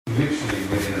Literally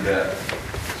within about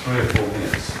 3 or 4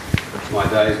 minutes, my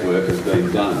day's work has been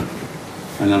done.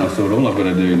 And then I thought, all I've got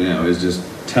to do now is just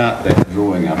tart that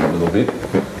drawing up a little bit,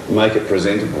 make it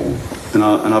presentable, and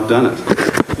I've done it.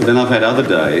 But then I've had other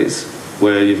days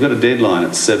where you've got a deadline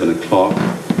at 7 o'clock,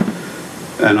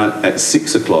 and at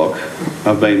 6 o'clock,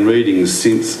 I've been reading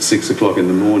since 6 o'clock in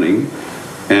the morning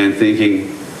and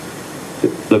thinking,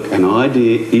 look, an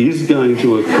idea is going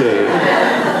to occur.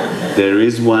 There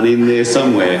is one in there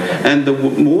somewhere. And the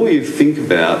more you think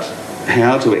about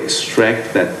how to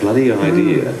extract that bloody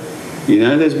idea, you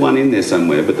know there's one in there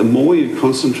somewhere, but the more you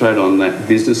concentrate on that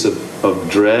business of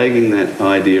dragging that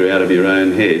idea out of your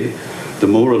own head, the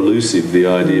more elusive the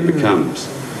idea becomes.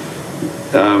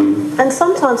 And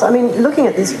sometimes, I mean, looking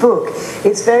at this book,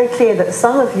 it's very clear that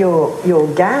some of your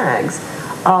gags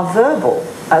are verbal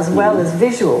as well as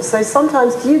visual. So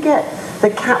sometimes do you get the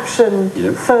caption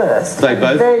first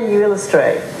and then you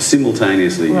illustrate?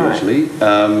 Simultaneously, usually.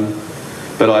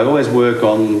 But I always work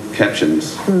on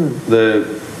captions.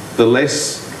 The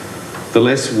less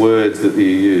words that you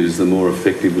use, the more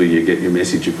effectively you get your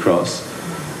message across.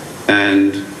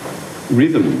 And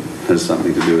rhythm has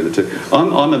something to do with it too.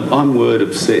 I'm word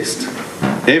obsessed.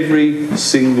 Every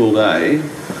single day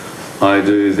I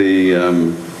do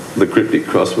the cryptic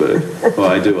crossword, or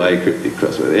I do a cryptic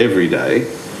crossword every day.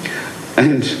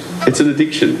 And it's an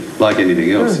addiction, like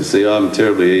anything else. You see, I'm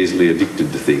terribly easily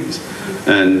addicted to things.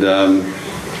 And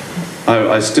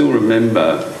I still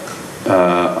remember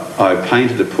I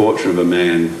painted a portrait of a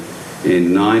man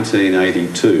in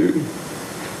 1982.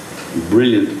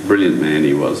 Brilliant man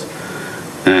he was.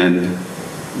 And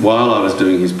while I was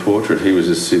doing his portrait, he was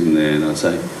just sitting there, and I'd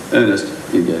say, Ernest,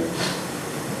 you go.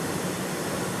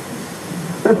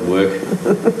 I'd work.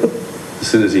 As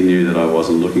soon as he knew that I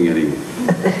wasn't looking at him,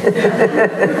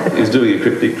 he was doing a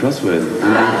cryptic crossword.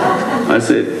 And I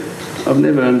said, I've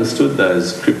never understood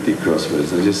those cryptic crosswords.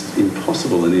 They're just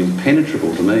impossible and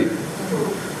impenetrable to me.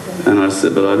 And I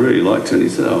said, but I'd really like to. And he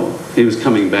said, oh, he was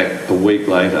coming back a week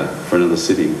later for another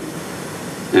sitting.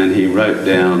 And he wrote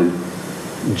down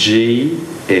G-S-G-E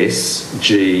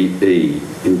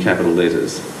in capital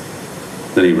letters.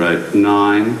 Then he wrote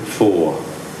 9, 4.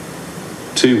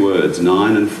 2 words,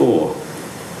 9 and 4.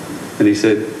 And he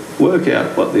said, work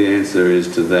out what the answer is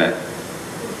to that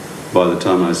by the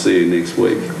time I see you next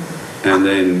week. And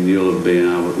then you'll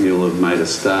have made a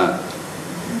start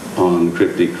on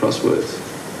cryptic crosswords.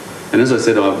 And as I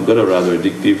said, I've got a rather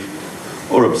addictive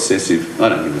or obsessive, I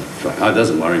don't give a fuck, it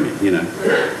doesn't worry me, you know.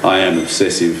 I am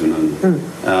obsessive and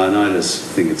I just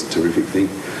think it's a terrific thing.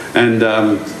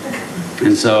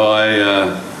 And so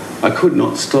I could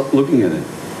not stop looking at it.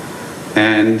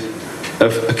 And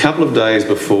a couple of days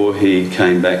before he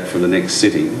came back for the next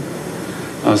sitting,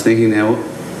 I was thinking, now,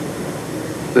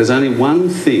 there's only one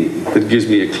thing that gives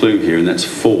me a clue here, and that's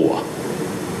 4.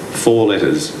 4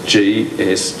 letters, G,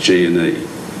 S, G and E.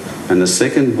 And the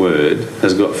second word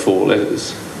has got 4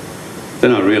 letters.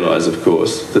 Then I realised, of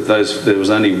course, that there was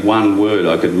only one word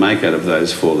I could make out of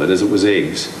those 4 letters. It was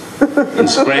eggs. And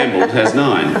scrambled has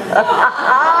 9.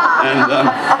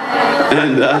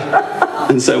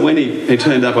 And so when he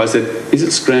turned up, I said, is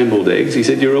it scrambled eggs? He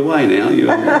said, you're away now.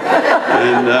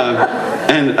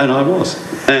 And I was.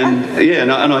 And yeah,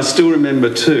 and I still remember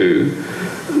too,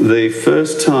 the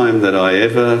first time that I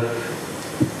ever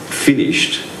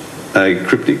finished a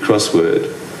cryptic crossword.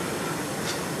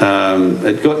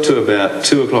 It got to about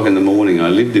 2 o'clock in the morning. I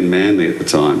lived in Manly at the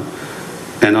time.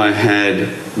 And I had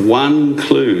one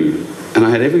clue, and I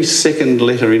had every second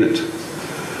letter in it.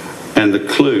 And the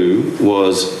clue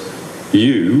was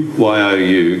U,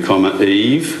 Y-O-U, comma,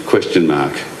 Eve, question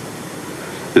mark.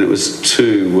 And it was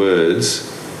 2 words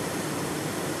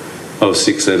of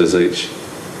 6 letters each.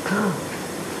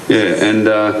 Yeah, and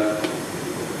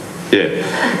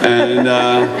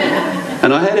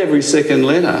I had every second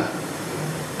letter.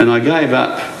 And I gave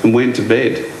up and went to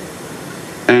bed.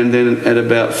 And then at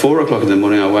about 4 o'clock in the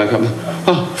morning, I woke up and,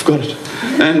 oh, I've got it.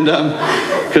 And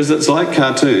because it's like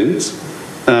cartoons,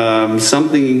 some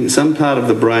part of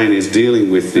the brain is dealing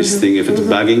with this thing if it's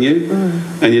bugging you,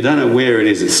 and you don't know where it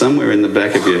is. It's somewhere in the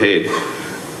back of your head.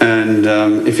 And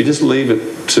if you just leave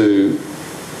it to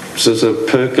sort of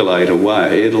percolate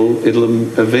away, it'll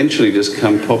eventually just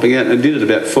come popping out. And I did it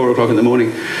about 4 o'clock in the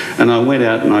morning, and I went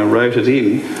out and I wrote it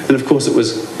in, and of course it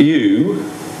was you,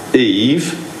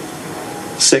 Eve,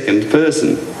 second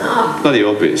person. Bloody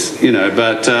obvious, you know,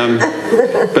 but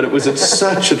it was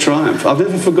such a triumph. I've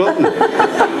never forgotten it.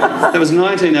 That was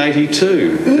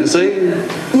 1982.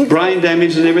 See? Brain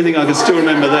damage and everything, I can still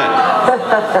remember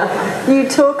that. You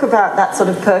talk about that sort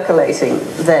of percolating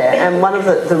there, and one of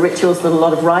the rituals that a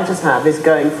lot of writers have is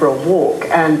going for a walk.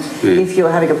 And if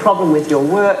you're having a problem with your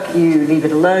work, you leave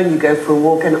it alone, you go for a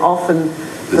walk, and often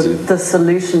the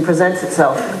solution presents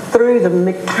itself through the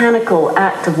mechanical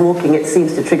act of walking. It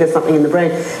seems to trigger something in the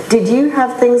brain. Did you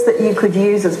have things that you could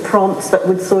use as prompts that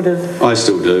would sort of... I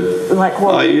still do. Like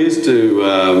what? I used to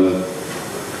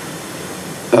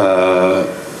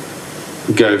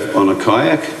go on a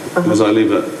kayak, because I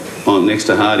live next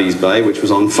to Hardy's Bay, which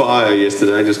was on fire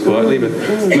yesterday, just quietly, but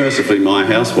mercifully my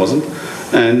house wasn't.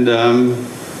 And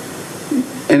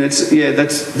it's, yeah,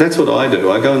 that's what I do.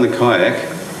 I go in the kayak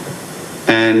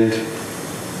and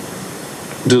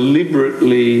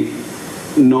deliberately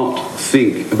not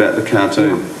think about the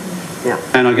cartoon. Yeah.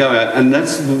 And I go out, and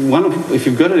that's one of, if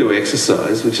you've got to do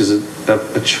exercise, which is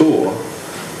a chore,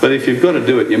 but if you've got to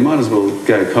do it, you might as well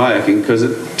go kayaking, because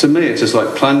to me it's just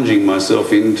like plunging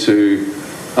myself into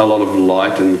a lot of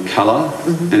light and colour,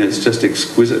 and it's just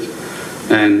exquisite,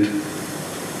 and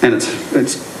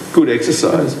it's good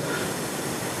exercise,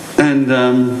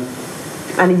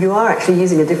 and you are actually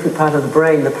using a different part of the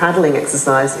brain. The paddling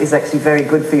exercise is actually very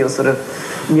good for your sort of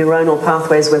neuronal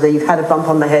pathways, whether you've had a bump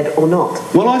on the head or not.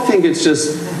 Well, I think it's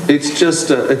as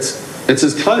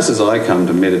close as I come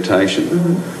to meditation,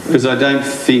 because I don't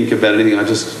think about anything. I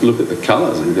just look at the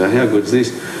colours and go, how good's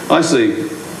this? I see,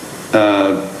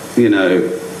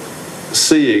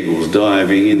 sea eagles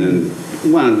diving in, and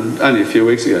one only a few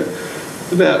weeks ago,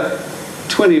 about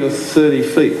 20 or 30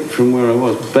 feet from where I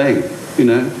was, bang,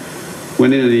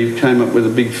 went in and he came up with a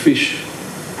big fish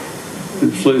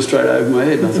and flew straight over my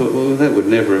head. And I thought, well, that would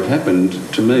never have happened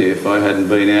to me if I hadn't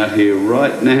been out here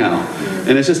right now.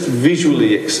 And it's just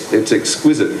visually, it's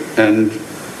exquisite. And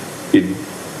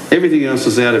everything else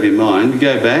is out of your mind. You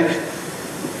go back,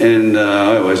 and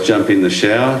I always jump in the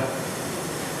shower,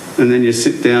 and then you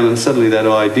sit down and suddenly that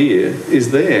idea is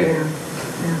there. Yeah.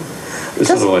 It's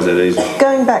not always that easy.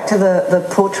 Going back to the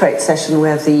portrait session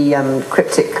where the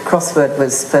cryptic crossword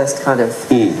was first kind of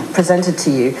presented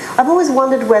to you, I've always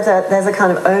wondered whether there's a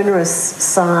kind of onerous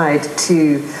side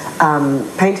to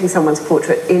painting someone's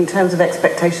portrait in terms of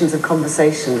expectations of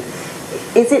conversation.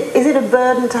 Is it a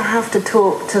burden to have to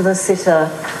talk to the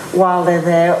sitter while they're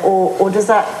there, or does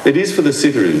that... It is for the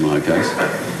sitter in my case.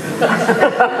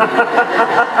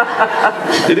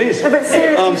 It is. No, but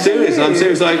seriously, I'm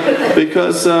serious.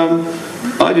 Because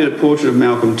I did a portrait of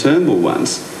Malcolm Turnbull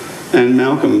once, and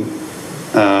Malcolm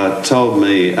told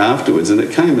me afterwards, and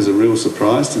it came as a real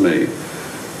surprise to me,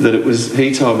 that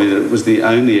he told me that it was the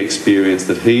only experience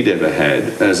that he'd ever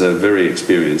had as a very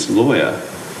experienced lawyer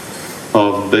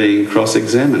of being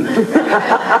cross-examined.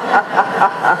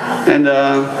 And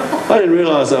I didn't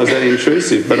realise I was that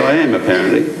intrusive, but I am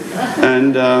apparently.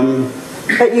 And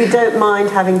but you don't mind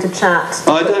having to chat?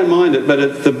 I don't mind it,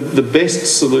 but the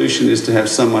best solution is to have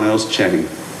someone else chatting.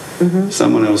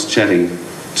 Someone else chatting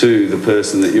to the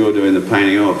person that you're doing the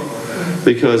painting of.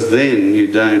 Because then you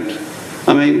don't...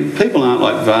 I mean, people aren't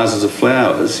like vases of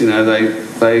flowers, they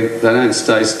don't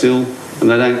stay still and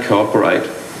they don't cooperate.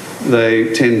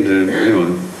 They tend to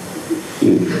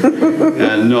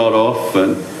nod off,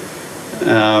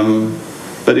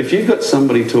 but if you've got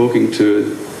somebody talking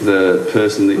to the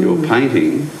person that you're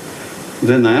painting,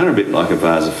 then they are a bit like a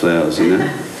vase of flowers,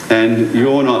 and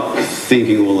you're not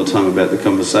thinking all the time about the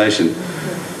conversation.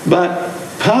 But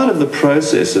part of the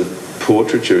process of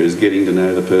portraiture is getting to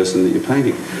know the person that you're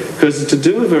painting, because to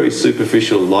do a very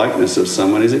superficial likeness of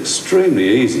someone is extremely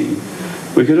easy.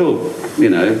 We could all,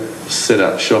 set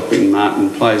up shop in Martin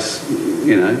Place,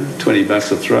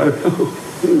 $20 a throw.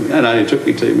 That only took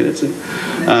me 2 minutes.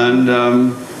 And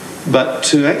but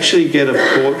to actually get a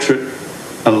portrait,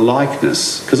 a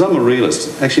likeness, because I'm a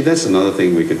realist. Actually, that's another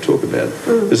thing we could talk about.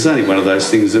 It's only one of those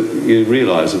things that you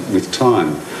realise with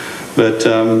time. But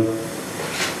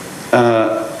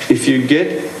if you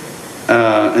get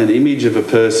an image of a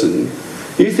person,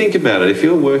 you think about it. If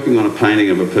you're working on a painting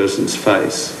of a person's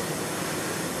face,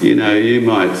 you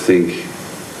might think,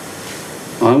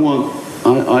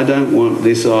 I don't want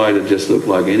this eye to just look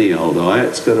like any old eye.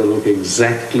 It's got to look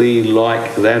exactly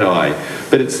like that eye.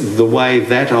 But it's the way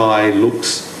that eye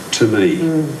looks to me,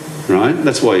 right?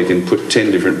 That's why you can put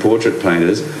 10 different portrait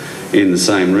painters in the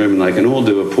same room and they can all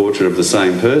do a portrait of the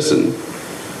same person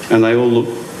and they all look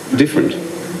different.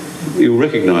 You'll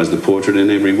recognise the portrait in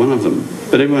every one of them,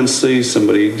 but everyone sees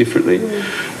somebody differently.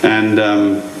 And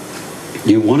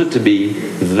you want it to be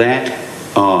that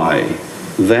eye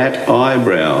that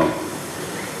eyebrow,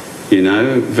 you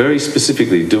know, very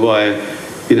specifically. Do I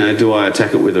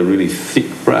attack it with a really thick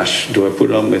brush? Do I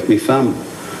put it on with my thumb?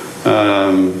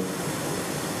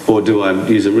 Or do I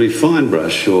use a really fine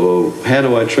brush? Or how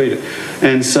do I treat it?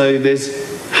 And so there's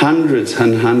hundreds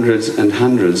and hundreds and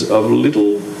hundreds of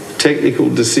little technical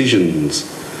decisions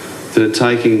that are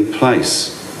taking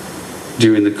place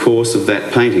during the course of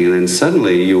that painting, and then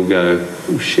suddenly you'll go,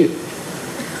 oh shit,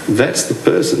 that's the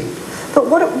person. But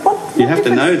what you have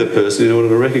to know the person in order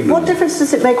to recognise. What difference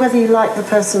does it make whether you like the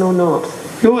person or not?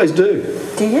 You always do.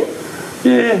 Do you?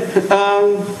 Yeah.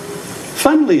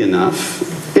 Funnily enough,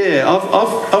 yeah,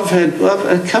 I've had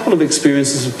a couple of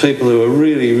experiences with people who are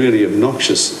really, really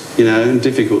obnoxious, you know, and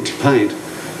difficult to paint,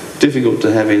 difficult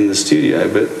to have in the studio.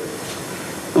 But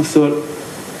I've thought,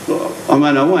 I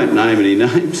mean, I won't name any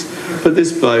names, but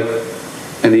this bloke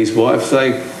and his wife,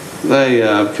 they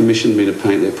commissioned me to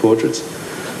paint their portraits.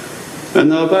 And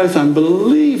they were both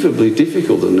unbelievably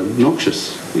difficult and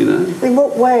obnoxious, you know. In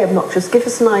what way obnoxious? Give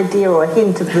us an idea or a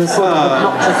hint of the sort of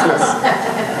obnoxiousness.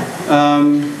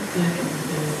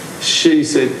 She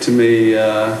said to me,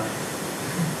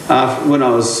 when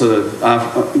I was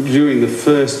during the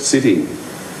first sitting,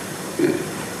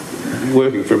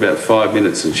 working for about 5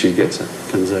 minutes, and she gets up,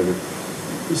 comes over,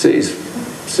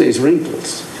 sees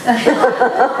wrinkles.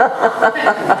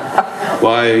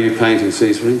 Why are you painting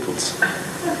these wrinkles?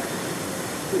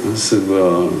 I said,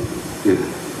 well, yeah,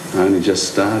 I only just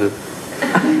started.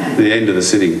 The end of the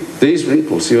sitting. These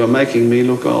wrinkles, you are making me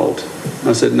look old.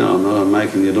 I said, no, I'm not. I'm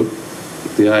making you look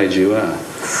the age you are.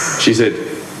 She said,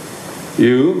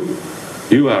 you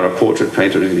are a portrait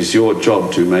painter. It is your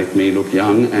job to make me look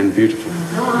young and beautiful.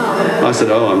 I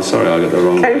said, oh, I'm sorry, I got the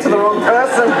wrong... Came to the wrong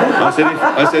person. I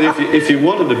said, if you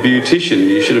wanted a beautician,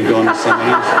 you should have gone to someone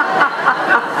else.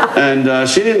 And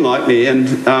she didn't like me,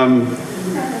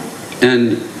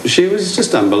 and she was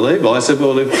just unbelievable. I said,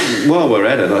 well, while we're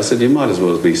at it, I said, you might as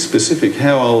well be specific.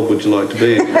 How old would you like to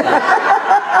be?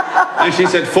 And she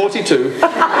said, 42.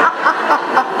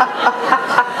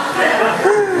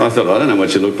 I thought, I don't know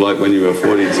what you looked like when you were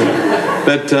 42.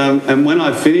 But, and when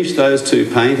I finished those two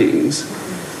paintings,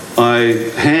 I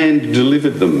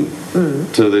hand-delivered them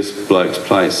to this bloke's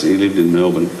place. He lived in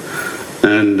Melbourne.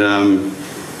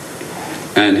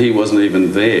 And he wasn't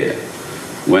even there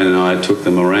when I took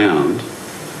them around.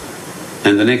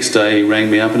 And the next day he rang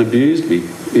me up and abused me.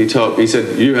 He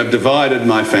said, you have divided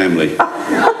my family. I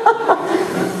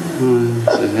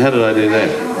said, how did I do that?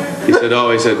 He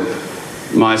said,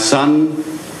 my son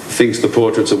thinks the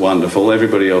portraits are wonderful,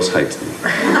 everybody else hates them.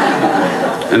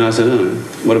 And I said, oh,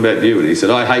 what about you? And he said,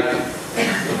 I hate them.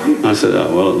 I said,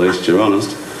 oh, well, at least you're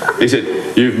honest. He said,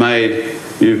 you've made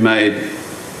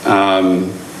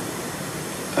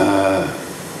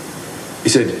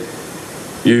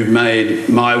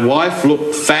my wife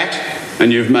look fat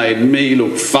and you've made me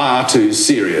look far too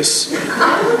serious.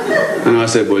 And I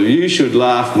said, well, you should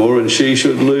laugh more and she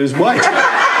should lose weight.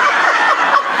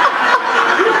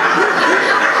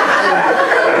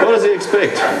 What does he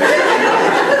expect?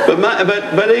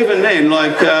 But even then,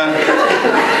 like,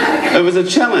 it was a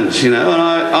challenge, you know, and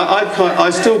I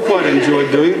still quite enjoyed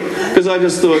doing it because I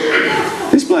just thought,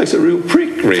 this bloke's a real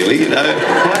prick, really, you know.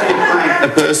 How do you paint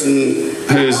a person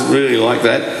who's really like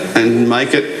that and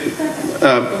make it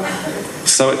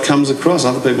so it comes across?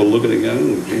 Other people look at it and go,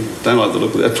 oh, don't like the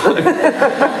look of that bloke.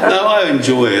 No, I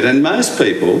enjoy it, and most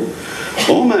people,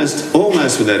 almost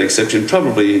without exception,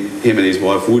 probably him and his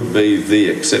wife would be the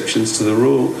exceptions to the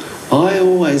rule. I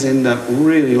always end up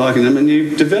really liking them, and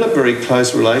you develop very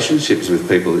close relationships with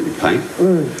people that you paint.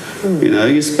 You know,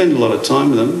 you spend a lot of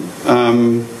time with them.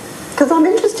 Because I'm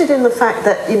interested in the fact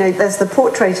that, you know, there's the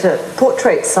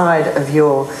portrait side of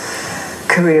your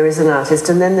career as an artist,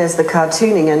 and then there's the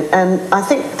cartooning, and I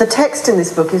think the text in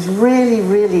this book is really,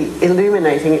 really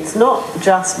illuminating. It's not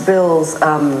just Bill's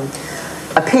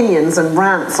opinions and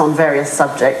rants on various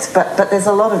subjects, but there's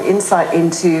a lot of insight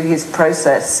into his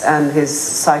process and his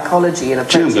psychology and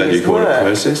approach to his work. I'm glad you called it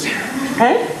process.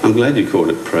 Hey? I'm glad you called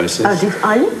it process. Oh,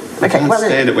 are you? I can't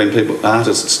stand it when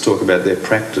artists talk about their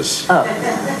practice. Oh.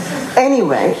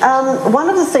 Anyway, one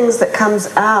of the things that comes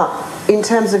out in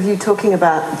terms of you talking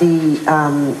about the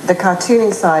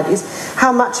cartooning side is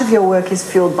how much of your work is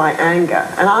fueled by anger.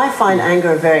 And I find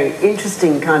anger a very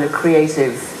interesting kind of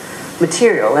creative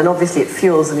material, and obviously it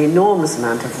fuels an enormous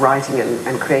amount of writing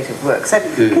and creative work. So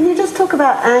can you just talk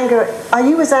about anger? Are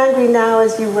you as angry now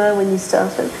as you were when you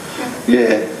started?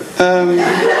 Yeah.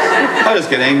 I just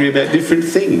get angry about different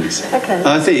things. Okay.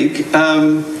 I think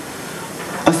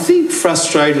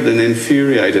frustrated and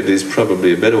infuriated is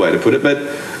probably a better way to put it, but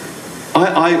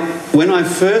when I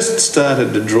first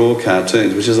started to draw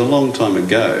cartoons, which is a long time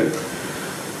ago,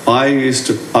 I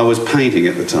was painting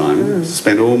at the time,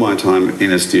 spent all my time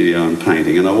in a studio and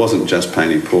painting, and I wasn't just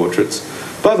painting portraits.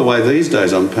 By the way, these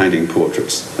days I'm painting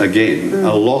portraits again,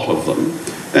 a lot of them,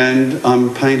 and I'm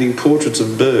painting portraits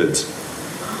of birds.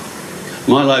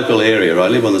 My local area, I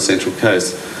live on the Central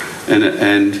Coast,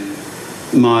 and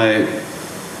my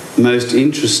most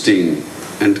interesting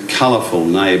and colourful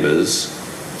neighbours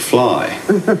fly.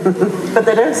 But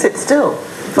they don't sit still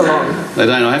for long. They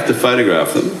don't. I have to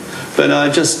photograph them. But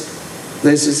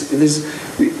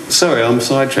sorry, I'm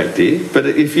sidetracked here. But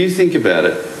if you think about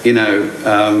it,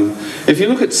 if you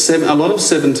look at a lot of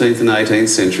 17th and 18th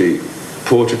century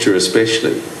portraiture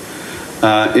especially,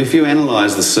 if you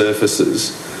analyse the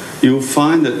surfaces, you'll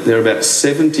find that they're about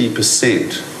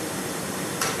 70%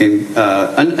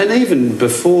 and even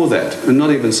before that, and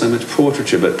not even so much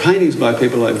portraiture, but paintings by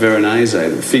people like Veronese,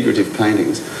 figurative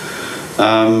paintings.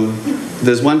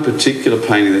 There's one particular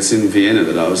painting that's in Vienna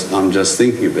that I'm just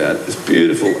thinking about. It's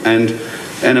beautiful, and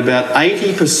about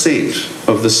 80%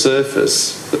 of the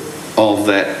surface of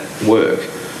that work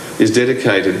is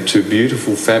dedicated to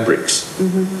beautiful fabrics.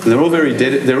 And they're all very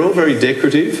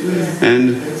decorative.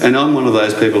 And I'm one of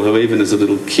those people who, even as a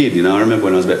little kid, I remember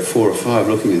when I was about 4 or 5,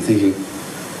 looking and thinking,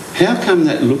 how come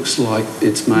that looks like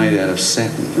it's made out of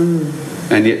satin?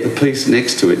 And yet the piece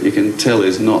next to it, you can tell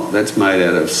is not. That's made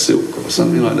out of silk or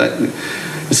something like that.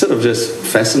 It's sort of just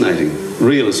fascinating.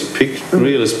 Realist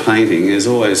painting is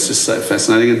always just so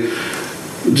fascinating.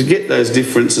 And to get those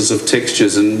differences of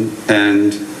textures and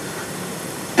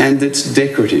it's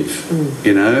decorative,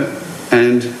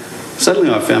 And suddenly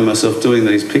I found myself doing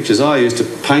these pictures. I used to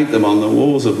paint them on the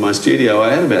walls of my studio.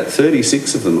 I had about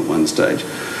 36 of them at one stage.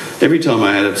 Every time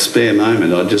I had a spare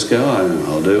moment, I'd just go,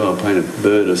 I'll paint a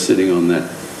bird sitting on that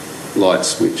light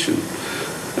switch.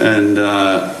 And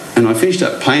I finished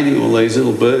up painting all these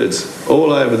little birds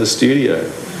all over the studio.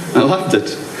 I loved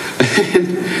it.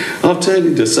 And I've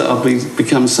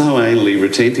become so anally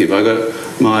retentive. I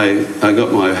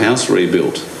got my house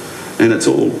rebuilt, and it's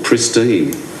all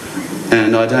pristine.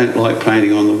 And I don't like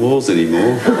painting on the walls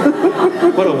anymore.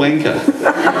 What a wanker.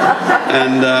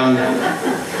 And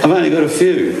I've only got a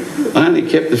few. I only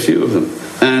kept a few of them.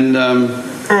 And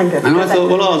I thought,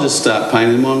 well, I'll just start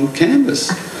painting them on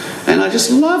canvas. And I just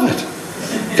love it.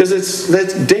 Because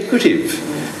that's decorative.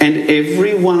 And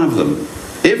every one of them,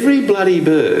 every bloody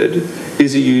bird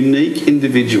is a unique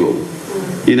individual.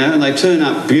 And they turn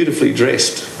up beautifully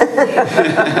dressed.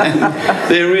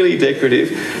 They're really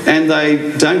decorative, and they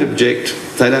don't object.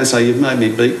 They don't say, you've made me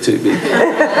beak too big.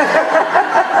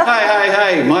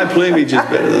 hey, my plumage is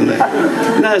better than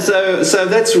that. No, so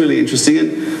that's really interesting.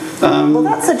 And, well,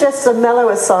 that suggests a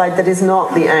mellower side that is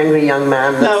not the angry young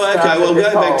man. No, okay, we'll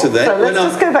go back to that. So let's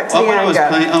just go back to the anger.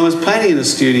 I was painting in a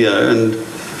studio,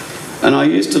 and I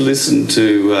used to listen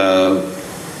to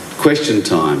Question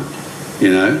Time,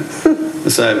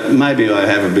 So maybe I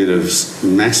have a bit of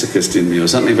masochist in me or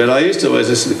something, but I used to always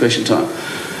listen to Question Time.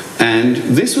 And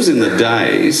this was in the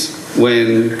days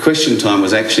when Question Time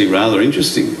was actually rather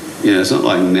interesting. It's not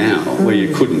like now where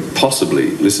you couldn't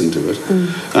possibly listen to it.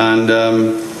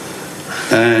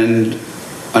 And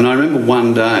I remember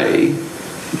one day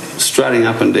strutting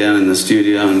up and down in the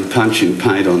studio and punching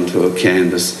paint onto a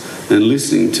canvas and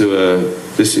listening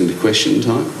to Question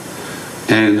Time.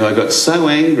 And I got so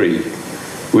angry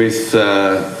with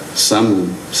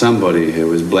somebody who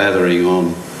was blathering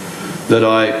on that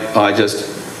I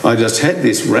just had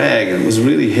this rag, and it was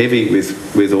really heavy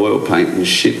with oil paint and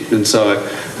shit, and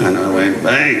I went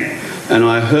bang, and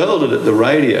I hurled it at the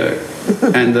radio,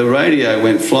 and the radio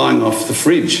went flying off the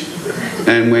fridge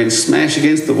and went smash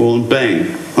against the wall and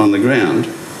bang on the ground.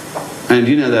 And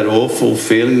that awful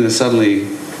feeling that suddenly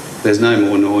there's no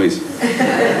more noise.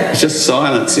 It's just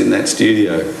silence in that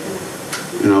studio.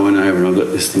 And I went over and I got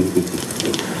this thing,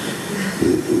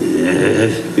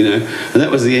 and that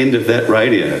was the end of that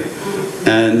radio.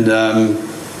 And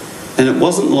it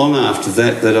wasn't long after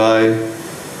that I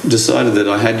decided that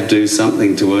I had to do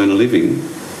something to earn a living,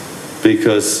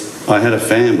 because I had a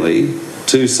family,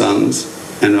 2 sons,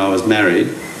 and I was married,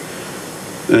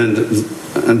 and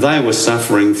they were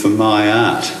suffering for my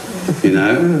art, and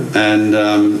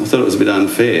I thought it was a bit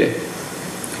unfair.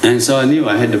 And so I knew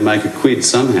I had to make a quid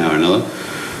somehow or another.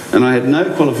 And I had no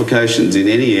qualifications in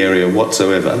any area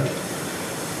whatsoever.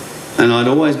 And I'd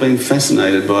always been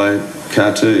fascinated by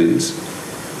cartoons.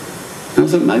 And I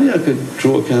thought, maybe I could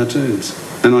draw cartoons.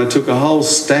 And I took a whole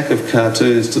stack of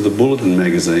cartoons to the Bulletin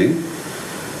magazine.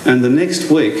 And the next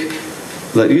week,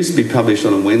 They used to be published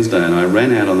on a Wednesday, and I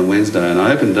ran out on the Wednesday and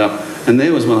I opened it up, and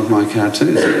there was one of my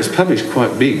cartoons. It was published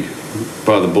quite big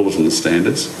by the Bulletin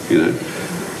Standards, you know.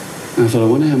 And I thought, I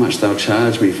wonder how much they'll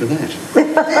charge me for that.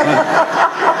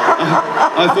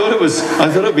 I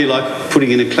thought it'd be like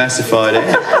putting in a classified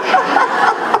ad.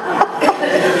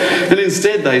 And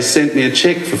instead they sent me a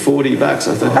cheque for $40. I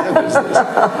thought, how good is this?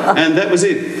 And that was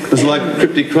it. It was like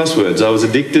cryptic crosswords. I was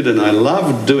addicted and I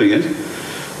loved doing it.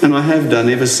 And I have done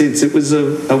ever since. It was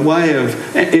a way of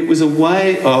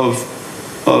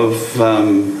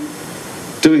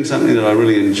doing something that I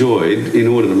really enjoyed in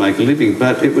order to make a living,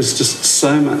 but it was just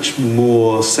so much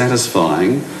more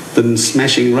satisfying than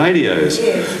smashing radios.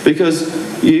 Yes. Because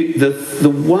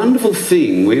the wonderful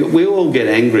thing, we all get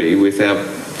angry with our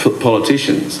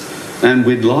politicians, and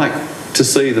we'd like to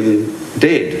see them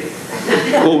dead,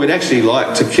 or we'd actually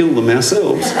like to kill them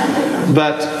ourselves.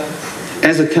 But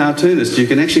as a cartoonist, you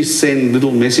can actually send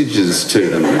little messages to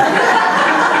them.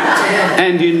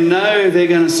 And you know they're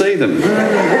going to see them.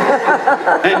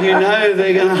 And you know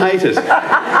they're going to hate it.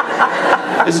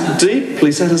 It's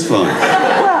deeply satisfying.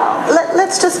 Well,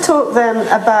 let's just talk then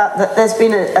about that. There's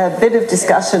been a bit of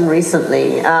discussion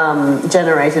recently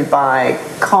generated by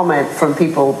comment from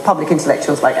people, public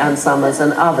intellectuals like Ann Summers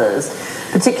and others,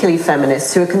 particularly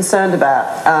feminists, who are concerned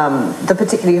about the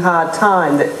particularly hard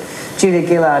time that Julia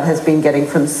Gillard has been getting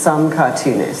from some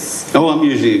cartoonists. Oh, I'm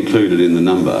usually included in the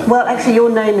number. Well, actually, your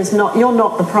name is not... You're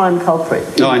not the prime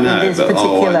culprit. I know, I know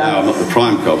I'm not the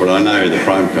prime culprit. I know who the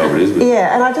prime culprit is. But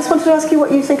yeah, and I just wanted to ask you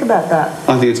what you think about that.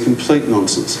 I think it's complete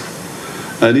nonsense.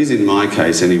 It is in my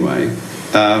case, anyway.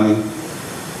 Ron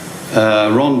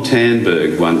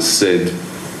Tanberg once said,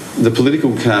 the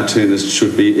political cartoonist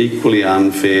should be equally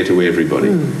unfair to everybody.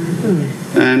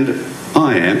 And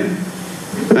I am.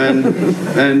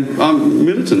 And I'm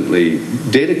militantly,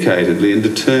 dedicatedly and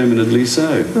determinedly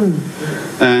so.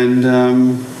 And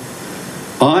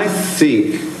I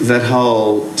think that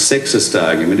whole sexist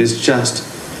argument is just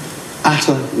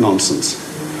utter nonsense.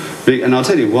 And I'll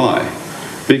tell you why.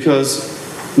 Because,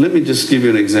 let me just give you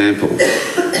an example.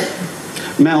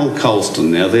 Mal Colston,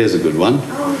 now there's a good one.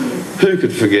 Who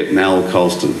could forget Mal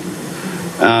Colston?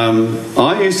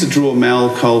 I used to draw Mal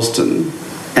Colston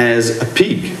as a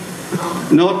pig.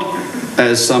 Not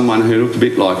as someone who looked a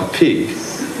bit like a pig,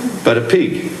 but a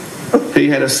pig. He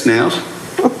had a snout,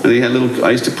 and he had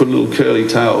I used to put a little curly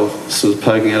tail sort of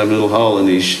poking out of a little hole in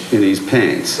his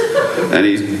pants, and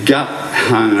his gut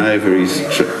hung down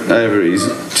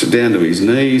to his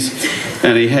knees,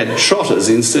 and he had trotters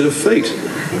instead of feet.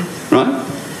 Right?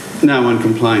 No one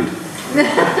complained.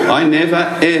 I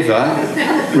never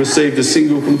ever received a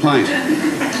single complaint.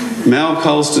 Mal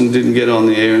Colston didn't get on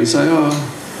the air and say, "Oh,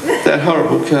 that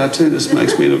horrible cartoonist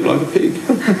makes me look like a pig."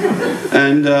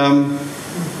 And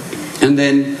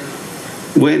then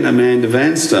when Amanda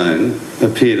Vanstone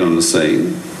appeared on the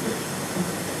scene,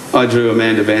 I drew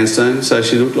Amanda Vanstone so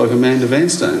she looked like Amanda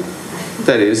Vanstone.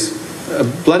 That is, a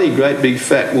bloody great big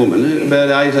fat woman, about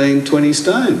 18, 20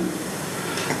 stone.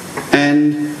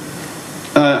 And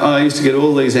I used to get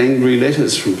all these angry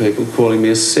letters from people calling me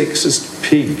a sexist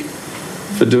pig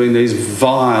for doing these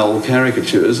vile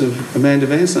caricatures of Amanda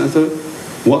Vanstone. I thought,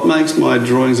 what makes my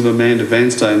drawings of Amanda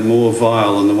Vanstone more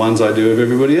vile than the ones I do of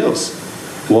everybody else?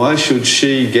 Why should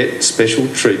she get special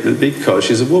treatment because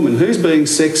she's a woman? Who's being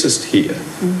sexist here?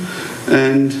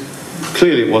 And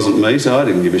clearly it wasn't me, so I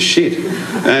didn't give a shit.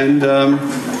 And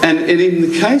in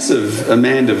the case of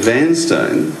Amanda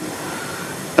Vanstone,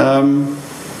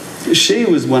 she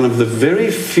was one of the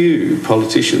very few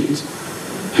politicians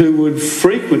who would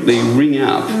frequently ring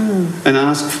up and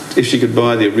ask if she could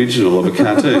buy the original of a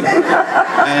cartoon.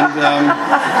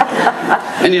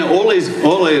 And you know,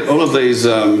 all of these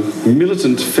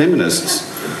militant feminists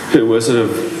who were sort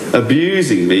of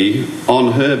abusing me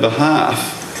on her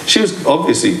behalf, she was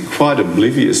obviously quite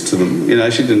oblivious to them. You know,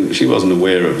 she wasn't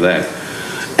aware of that.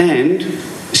 And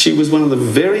she was one of the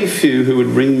very few who would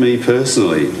ring me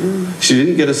personally. She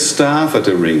didn't get a staffer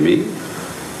to ring me.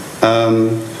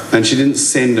 And she didn't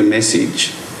send a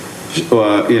message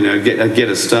or, you know, get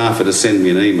a staffer to send me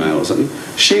an email or something.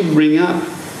 She'd ring up,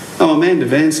 "Oh, Amanda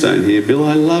Vanstone here, Bill,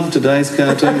 I love today's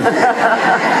cartoon."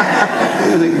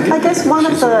 I guess one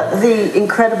of the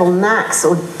incredible knacks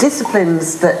or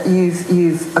disciplines that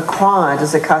you've acquired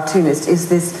as a cartoonist is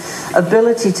this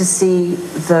ability to see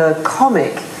the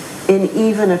comic in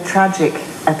even a tragic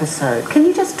episode. Can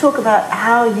you just talk about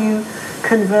how you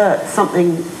convert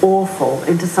something awful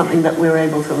into something that we're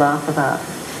able to laugh about?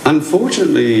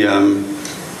 Unfortunately,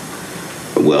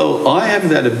 well, I have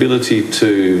that ability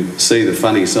to see the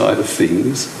funny side of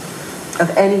things. Of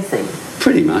anything?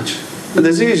 Pretty much.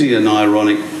 There's usually an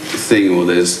ironic thing, or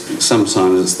there's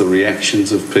sometimes it's the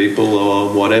reactions of people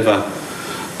or whatever.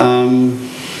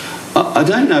 I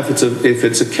don't know if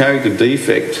it's a character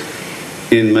defect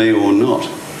in me or not.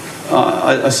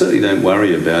 I certainly don't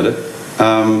worry about it,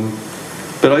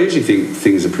 but I usually think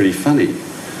things are pretty funny.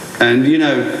 And you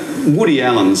know, Woody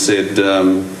Allen said,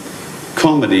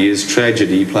 "Comedy is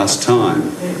tragedy plus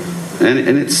time,"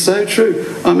 and it's so true.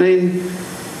 I mean,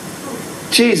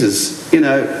 Jesus, you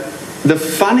know, the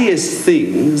funniest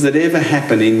things that ever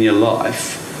happen in your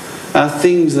life are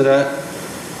things that are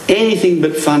anything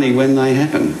but funny when they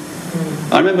happen.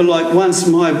 I remember, like, once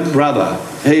my brother,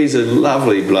 he's a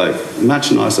lovely bloke,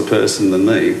 much nicer person than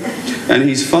me, and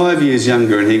he's 5 years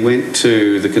younger, and he went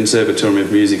to the Conservatorium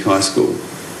of Music High School,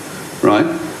 right?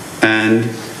 And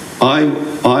I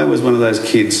was one of those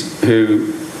kids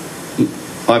who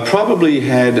I probably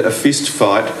had a fist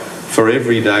fight for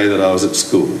every day that I was at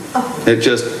school.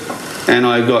 And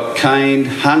I got caned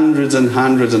hundreds and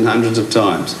hundreds and hundreds of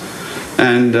times.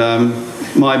 And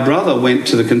my brother went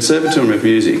to the Conservatorium of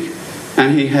Music,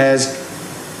 and he has,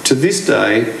 to this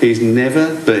day, he's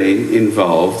never been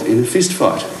involved in a fist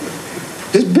fight.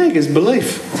 Just beggars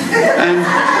belief. And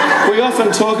we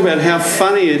often talk about how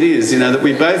funny it is, you know, that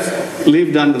we both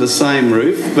lived under the same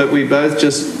roof, but we both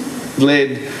just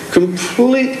led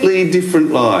completely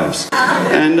different lives.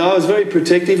 And I was very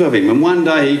protective of him. And one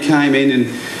day he came in and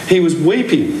he was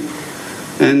weeping.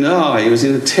 And he was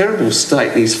in a terrible state,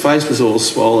 and his face was all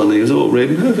swollen, and he was all red.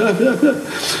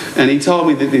 And he told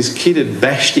me that this kid had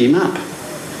bashed him up.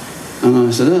 And I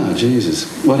said, "Oh, Jesus,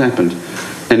 what happened?"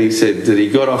 And he said that he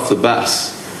got off the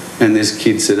bus, and this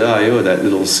kid said, "Oh, you're that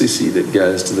little sissy that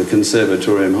goes to the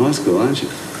Conservatorium High School, aren't you?"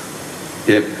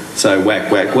 "Yep." So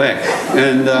whack, whack, whack.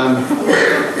 And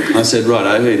I said,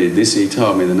 "Righto, who did this?" He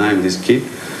told me the name of this kid.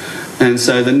 And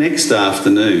so the next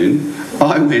afternoon,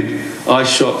 I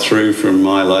shot through from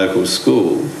my local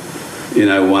school, you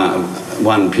know,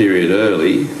 one period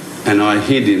early, and I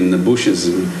hid in the bushes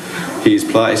in his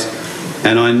place.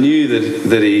 And I knew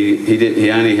that he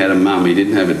only had a mum, he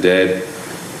didn't have a dad,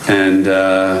 and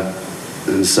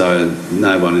so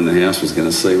no one in the house was going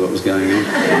to see what was going on.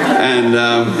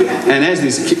 And as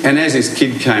this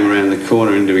kid came around the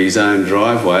corner into his own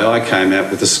driveway, I came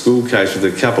out with a school coach with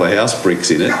a couple of house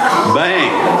bricks in it,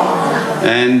 bang,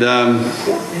 and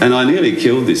I nearly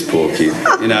killed this poor kid,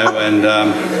 you know,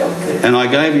 and I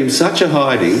gave him such a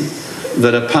hiding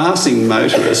that a passing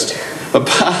motorist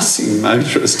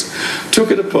took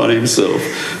it upon himself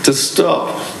to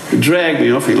stop, drag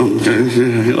me off him,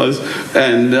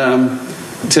 and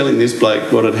telling this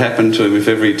bloke what had happened to him if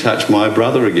ever he touched my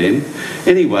brother again.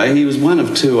 Anyway, he was one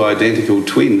of two identical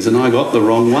twins, and I got the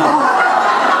wrong one.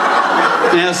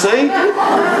 Now, see?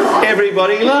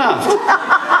 Everybody laughed.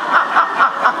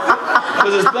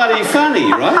 Because it's bloody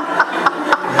funny, right?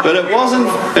 But it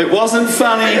wasn't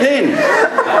funny then.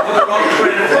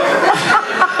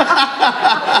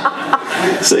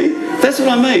 See, that's what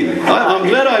I mean. I'm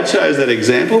glad I chose that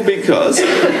example, because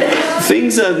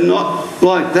things are not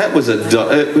like that.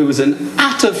 It was an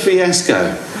utter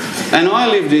fiasco, and I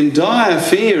lived in dire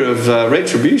fear of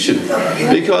retribution,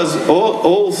 because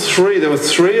there were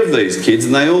three of these kids,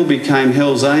 and they all became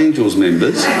Hell's Angels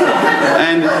members.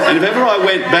 And if ever I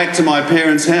went back to my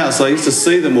parents' house, I used to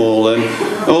see them all, and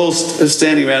all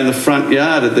standing around in the front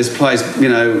yard at this place, you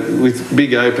know, with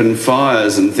big open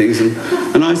fires and things, and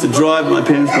I used to drive my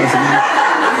parents past.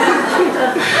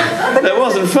 That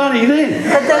wasn't funny then.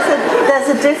 But there's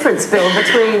a difference, Bill,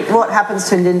 between what happens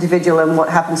to an individual and what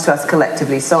happens to us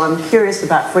collectively. So I'm curious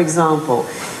about, for example,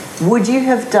 would you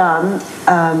have done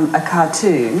a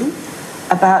cartoon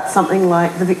about something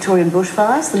like the Victorian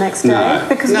bushfires the next day? No.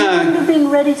 Because we wouldn't have been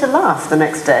ready to laugh the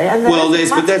next day. And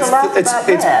there's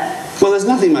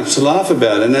nothing much to laugh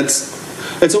about, and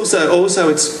it's also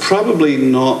it's probably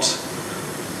not.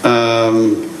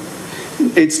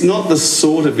 It's not the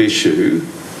sort of issue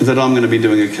that I'm going to be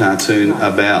doing a cartoon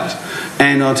about.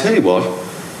 And I'll tell you what,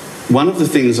 one of the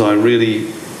things I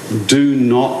really do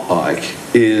not like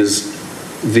is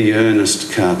the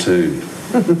earnest cartoon.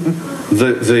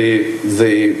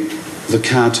 the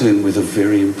cartoon with a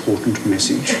very important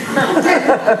message.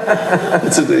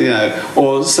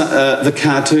 The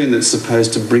cartoon that's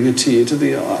supposed to bring a tear to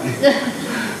the eye.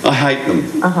 I hate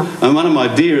them. And one of my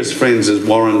dearest friends is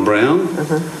Warren Brown.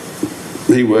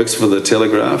 He works for the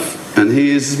Telegraph, and he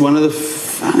is one of the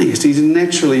funniest. He's a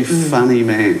naturally funny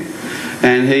man,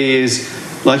 and he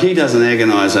doesn't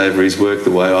agonise over his work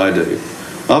the way I do.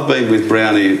 I've been with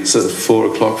Brownie sort of 4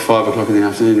 o'clock, 5 o'clock in the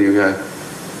afternoon, and he'll go,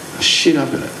 "Oh, shit,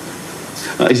 I've got it."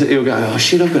 He'll go, "Oh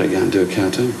shit, I've got to go and do a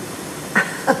cartoon."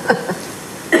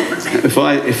 If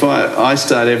I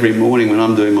start every morning when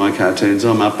I'm doing my cartoons,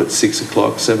 I'm up at 6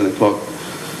 o'clock, 7 o'clock,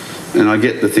 and I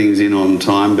get the things in on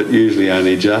time, but usually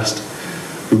only just.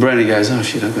 And Brownie goes, oh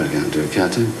shit, I've got to go and do a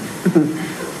cartoon.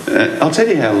 I'll tell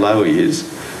you how low he is.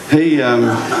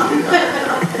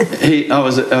 I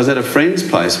was at a friend's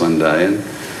place one day, and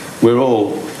we're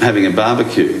all having a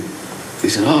barbecue. He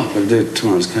said, oh, I've got to do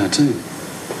tomorrow's cartoon.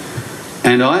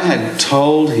 And I had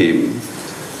told him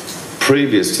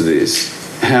previous to this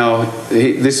how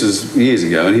this was years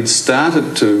ago, and they'd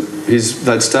started to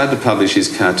publish his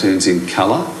cartoons in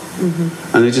colour,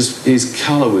 and his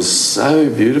colour was so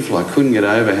beautiful. I couldn't get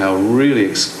over how really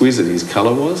exquisite his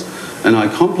colour was, and I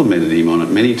complimented him on it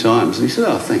many times. And he said,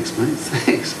 "Oh, thanks, mate,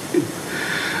 thanks."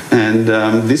 And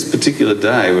this particular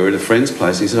day, we were at a friend's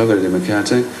place. He said, "I've got to do my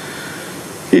cartoon."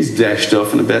 He's dashed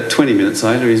off, and about 20 minutes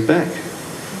later, he's back.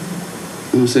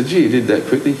 And I said, "Gee, you did that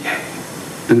quickly?"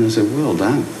 And I said, "Well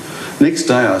done." Next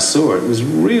day I saw it. It was a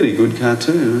really good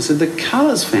cartoon. And I said, "The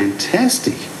colour's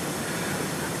fantastic."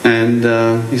 And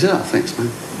he said, "Oh, thanks,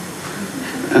 mate."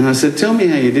 And I said, "Tell me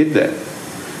how you did that."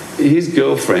 His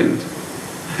girlfriend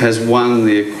has won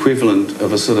the equivalent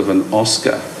of a sort of an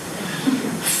Oscar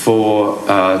for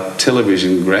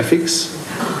television graphics.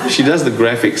 She does the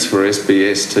graphics for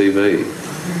SBS TV.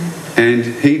 And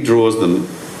he draws them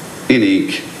in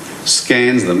ink,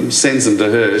 scans them, sends them to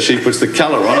her. She puts the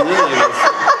colour on them.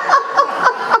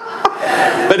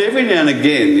 But every now and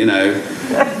again,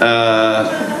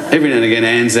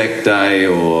 Anzac Day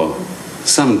or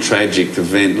some tragic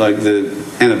event, like the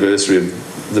anniversary of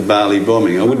the Bali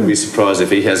bombing, I wouldn't be surprised if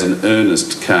he has an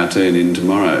earnest cartoon in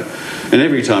tomorrow. And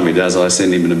every time he does, I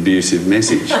send him an abusive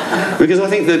message. Because I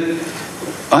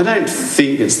don't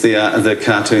think it's the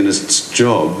cartoonist's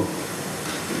job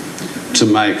to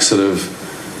make sort of,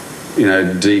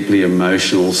 deeply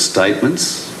emotional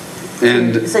statements.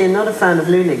 And so you're not a fan of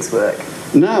Lulig's work?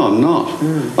 No, I'm not.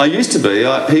 I used to be.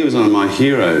 He was one of my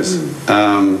heroes.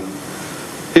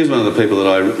 He was one of the people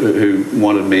who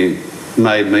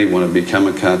made me want to become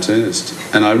a cartoonist.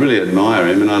 And I really admire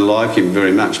him and I like him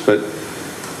very much, but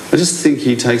I just think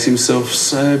he takes himself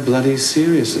so bloody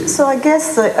seriously. So I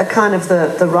guess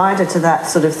the rider to that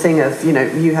sort of thing of,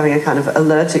 you having a kind of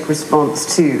allergic response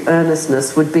to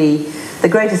earnestness would be the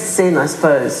greatest sin, I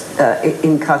suppose,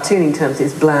 in cartooning terms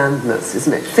is blandness,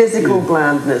 isn't it? Physical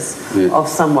blandness of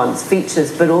someone's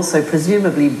features, but also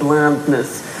presumably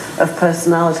blandness of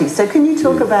personality. So can you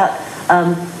talk about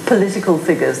political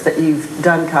figures that you've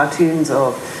done cartoons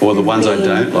of? Or the ones I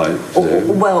don't like.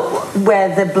 Where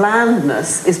the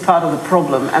blandness is part of the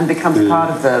problem and becomes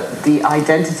part of the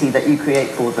identity that you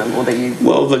create for them, or that you...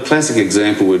 Well, the classic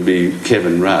example would be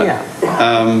Kevin Rudd. Yeah.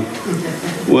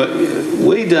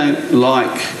 We don't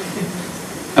like...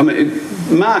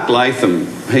 Mark Latham,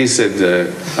 he said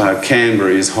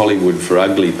Canberra is Hollywood for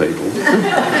ugly people.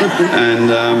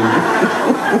 And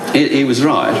he was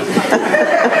right.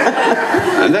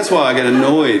 And that's why I get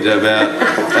annoyed about...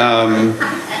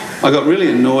 I got really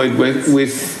annoyed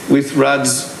with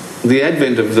Rudd's... the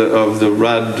advent of the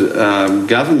Rudd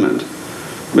government,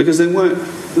 because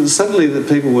suddenly the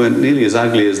people weren't nearly as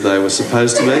ugly as they were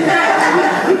supposed to be.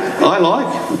 I like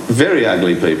very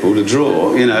ugly people to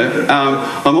draw,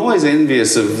 I'm always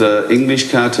envious of the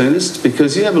English cartoonists,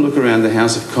 because you have a look around the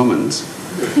House of Commons.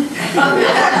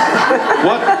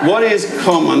 What is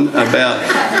common about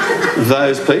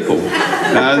those people?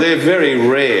 They're very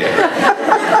rare.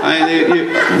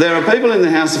 There are people in the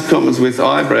House of Commons with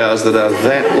eyebrows that are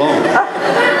that long,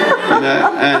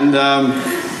 and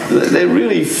they're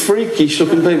really freakish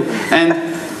looking people.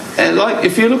 And like,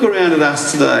 if you look around at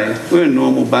us today, we're a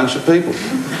normal bunch of people.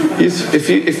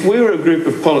 If we were a group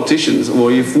of politicians, or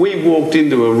if we walked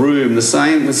into a room with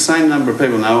the same number of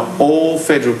people, and they were all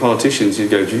federal politicians, you'd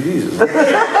go, Jesus.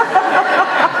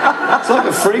 It's like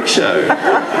a freak show.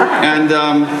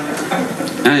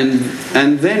 And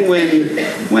then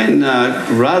when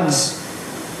Rudd's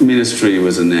ministry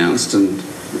was announced, and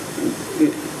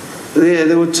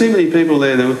there were too many people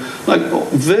there that were like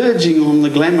verging on the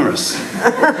glamorous.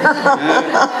 Tony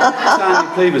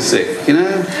Plibersek,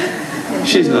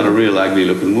 she's not a real ugly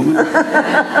looking woman.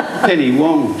 Penny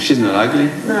Wong, she's not ugly.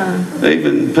 No.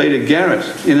 Even Peter Garrett,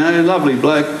 lovely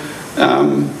bloke.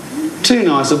 Too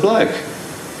nice a bloke,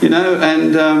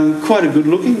 and quite a good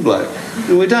looking bloke.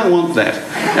 And we don't want that.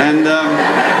 And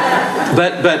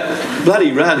but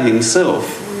bloody Rudd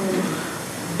himself,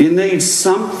 you need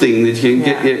something that you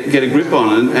can get a grip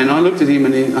on. And I looked at him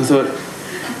and I thought,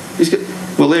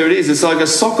 there it is. It's like a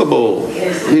soccer ball.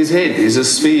 His head is a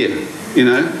sphere,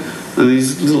 and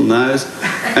his little nose.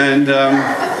 And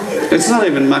It's not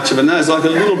even much of a nose, like a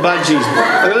little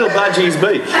budgie's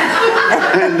beak.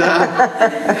 And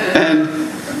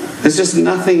there's just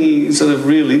nothing sort of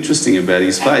real interesting about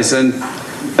his face. And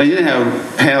you know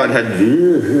how Howard had...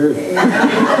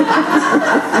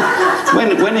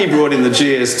 when he brought in the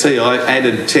GST, I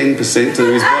added 10% to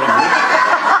his bottom lip.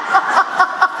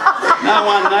 No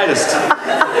one noticed.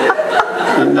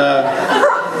 And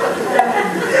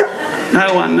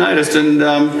no one noticed. And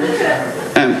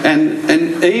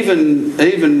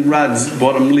even Rudd's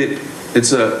bottom lip,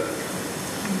 it's a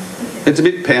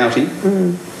bit pouty.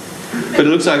 But it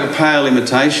looks like a pale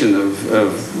imitation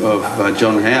of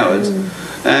John Howard's.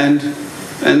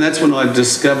 And that's when I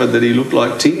discovered that he looked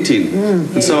like Tintin.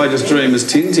 And so I just drew him as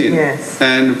Tintin. Yes.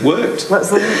 And worked. What's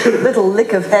the little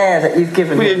lick of hair that you've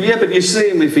given him? Yeah, but you see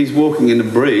him if he's walking in a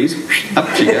breeze, up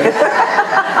she goes.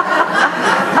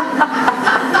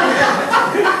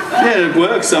 Yeah, it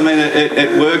works. I mean,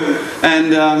 it worked.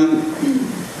 And,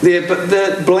 yeah, but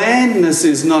the blandness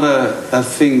is not a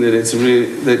thing that it's really...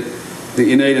 that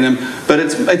you need in them, but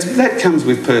that comes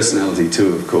with personality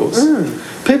too, of course.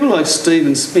 People like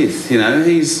Stephen Smith, you know,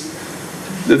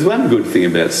 there's one good thing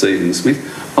about Stephen Smith.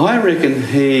 I reckon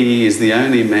he is the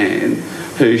only man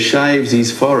who shaves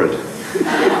his forehead.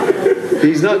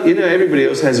 He's not, you know, everybody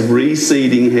else has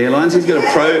receding hairlines. He's got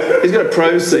a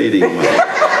proceeding one.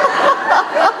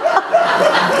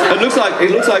 It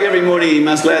looks like every morning he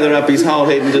must lather up his whole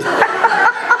head and just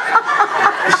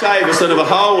shave a sort of a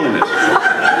hole in it.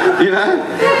 You know?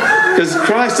 Because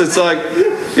Christ, it's like,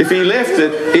 if he left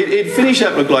it'd finish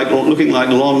up looking like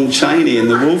Lon Chaney in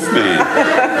The Wolfman.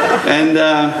 And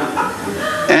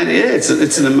yeah,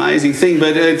 it's an amazing thing,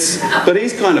 but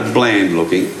he's kind of bland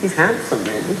looking. He's handsome,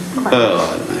 then. Oh,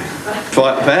 I don't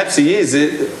know. Perhaps he is.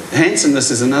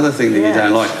 Handsomeness is another thing that you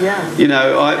don't like. Yeah. You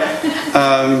know,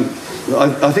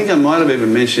 I think I might have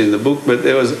even mentioned in the book, but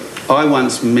I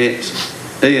once met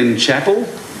Ian Chappell.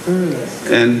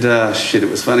 And it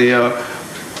was funny.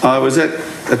 I was at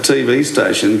a TV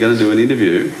station going to do an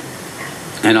interview,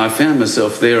 and I found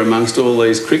myself there amongst all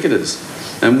these cricketers,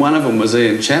 and one of them was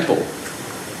Ian Chappell,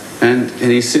 and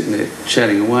he's sitting there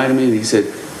chatting away to me, and he said,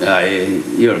 "Oh, yeah,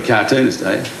 you're a cartoonist,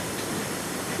 eh?"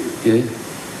 Yeah.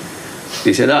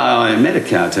 He said, "Oh, I met a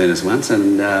cartoonist once,"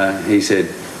 and he said,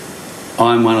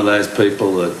 "I'm one of those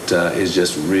people that is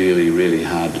just really, really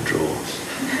hard to draw."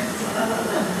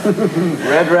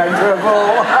 Red rag for a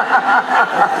ball.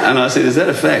 And I said, "Is that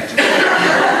a fact?"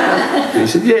 And he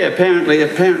said, "Yeah,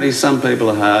 apparently some people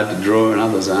are hard to draw and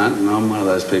others aren't, and I'm one of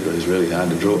those people who's really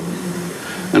hard to draw."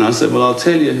 And I said, "Well, I'll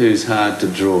tell you who's hard to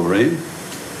draw, Ian.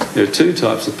 There are two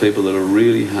types of people that are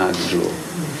really hard to draw."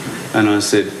 And I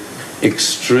said,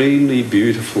 "Extremely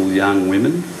beautiful young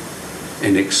women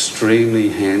and extremely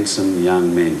handsome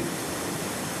young men.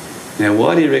 Now,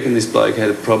 why do you reckon this bloke had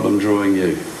a problem drawing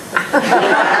you?"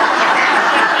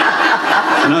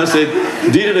 And I said,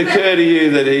 "Did it occur to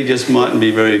you that he just mightn't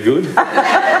be very good?"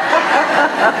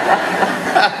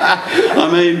 I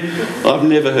mean, I've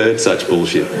never heard such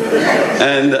bullshit.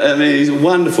 And I mean, he's a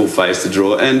wonderful face to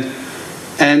draw. And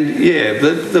yeah,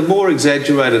 the more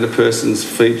exaggerated a person's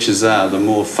features are, the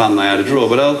more fun they are to draw.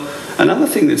 But another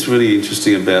thing that's really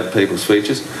interesting about people's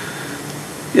features,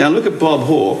 you know, look at Bob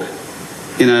Hawke.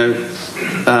 You know,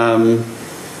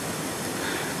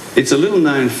 it's a little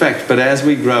known fact, but as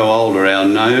we grow older, our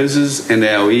noses and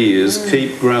our ears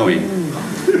keep growing.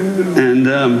 And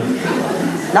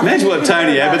imagine what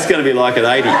Tony Abbott's going to be like at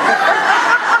 80.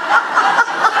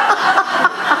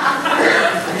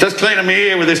 Just cleaning my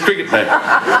ear with this cricket bat.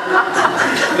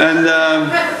 And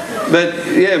but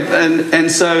yeah,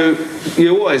 and so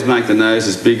you always make the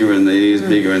noses bigger and the ears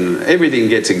bigger, and everything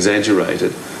gets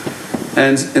exaggerated.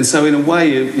 And so in a way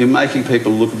you're making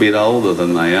people look a bit older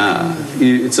than they are.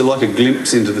 It's like a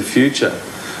glimpse into the future.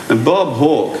 And Bob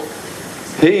Hawke,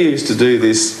 he used to do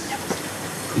this.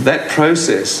 That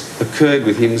process occurred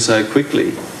with him so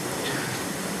quickly.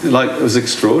 Like, it was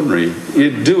extraordinary.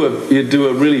 You'd do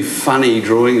a really funny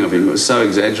drawing of him. It was so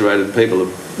exaggerated, people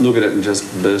would look at it and just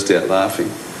burst out laughing.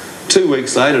 2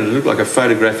 weeks later, it looked like a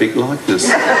photographic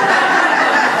likeness.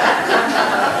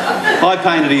 I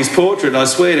painted his portrait, and I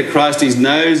swear to Christ, his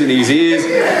nose and his ears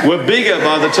were bigger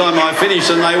by the time I finished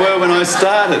than they were when I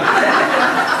started.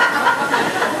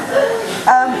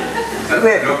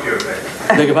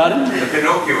 Beg your pardon? The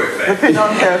Pinocchio effect. The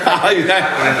Pinocchio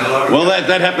effect. Well,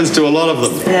 that happens to a lot of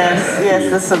them. Yes,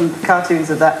 there's some cartoons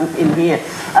of that in here.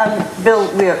 Bill,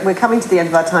 we're coming to the end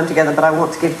of our time together, but I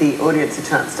want to give the audience a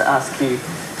chance to ask you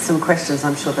some questions.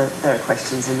 I'm sure that there are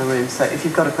questions in the room, so if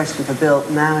you've got a question for Bill,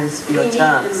 now is your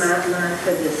chance.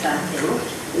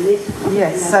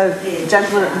 Yes, so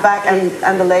gentleman at the back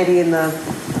and the lady in the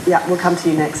Yeah, we'll come to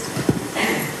you next.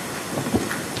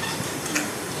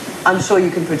 I'm sure you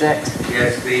can project.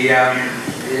 Yes, the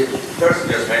person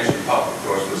just mentioned, Pop, of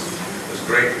course, was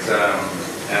great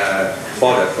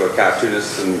fodder for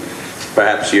cartoonists, and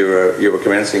perhaps you were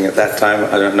commencing at that time.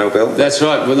 I don't know, Bill. That's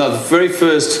right. Well, the very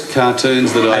first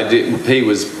cartoons that I did, he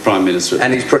was Prime Minister.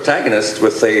 And his protagonist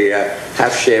with the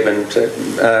half-shaven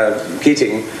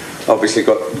Keating obviously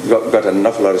got an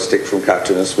awful lot of stick from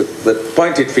cartoonists with the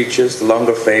pointed features, the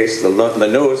longer face, the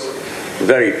nose,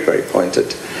 very, very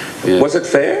pointed. Yeah. Was it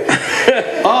fair?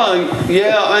 Oh,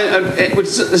 yeah.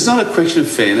 It's not a question of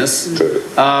fairness. True.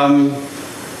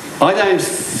 I don't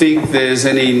think there's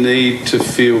any need to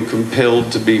feel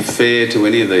compelled to be fair to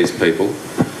any of these people.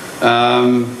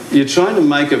 You're trying to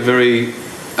make a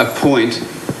point,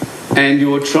 and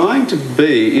you're trying to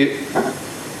be.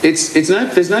 There's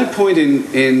no point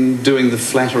in doing the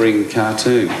flattering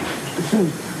cartoon.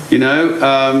 You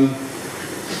know.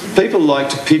 People like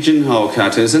to pigeonhole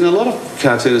cartoonists, and a lot of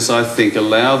cartoonists, I think,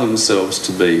 allow themselves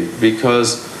to be,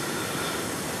 because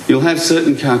you'll have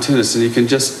certain cartoonists and you can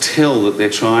just tell that they're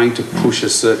trying to push a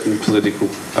certain political,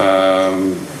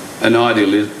 an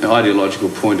ideological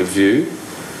point of view.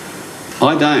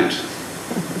 I don't.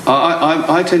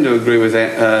 I tend to agree with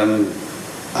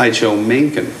H.L.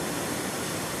 Mencken.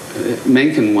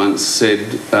 Mencken once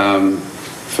said,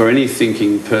 for any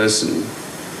thinking person,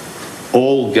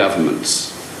 all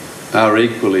governments are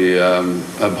equally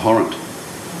abhorrent.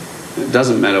 It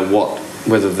doesn't matter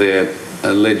whether they're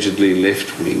allegedly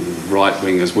left-wing,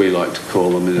 right-wing as we like to call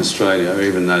them in Australia,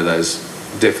 even though those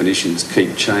definitions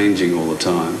keep changing all the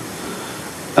time.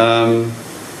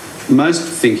 Most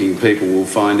thinking people will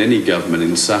find any government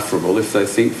insufferable if they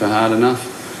think for hard enough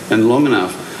and long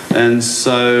enough. And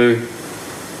so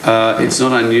it's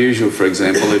not unusual, for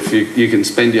example, if you can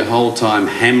spend your whole time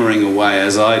hammering away,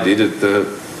 as I did, at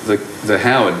the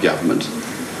Howard government,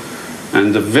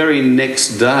 and the very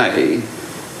next day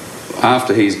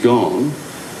after he's gone,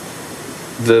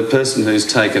 the person who's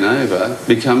taken over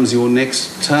becomes your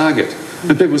next target.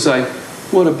 And people say,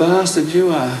 what a bastard you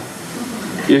are.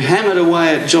 You hammered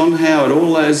away at John Howard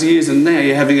all those years, and now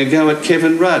you're having a go at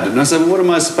Kevin Rudd. And I said, well, what am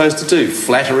I supposed to do?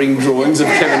 Flattering drawings of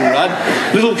Kevin Rudd?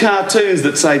 Little cartoons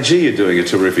that say, gee, you're doing a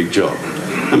terrific job.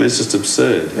 I mean, it's just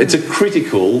absurd. It's a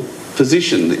critical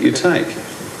position that you take.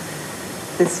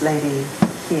 This lady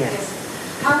here. Yes.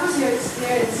 How was your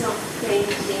experience of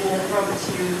painting Robert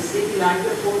Hughes? Did you like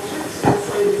the portrait? I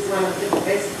saw it was one of the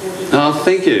best portraits. Oh,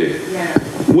 thank you. Yeah.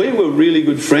 We were really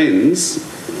good friends,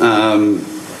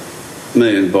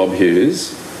 me and Bob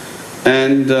Hughes,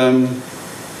 and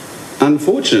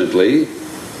unfortunately,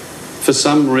 for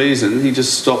some reason, he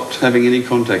just stopped having any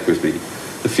contact with me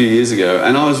a few years ago,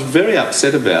 and I was very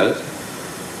upset about it.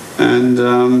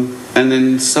 And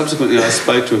then subsequently I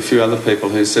spoke to a few other people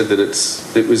who said that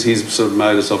it was his sort of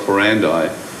modus operandi.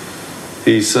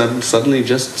 He suddenly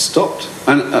just stopped.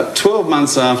 And 12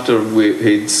 months after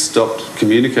he'd stopped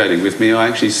communicating with me, I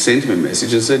actually sent him a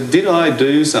message and said, did I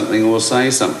do something or say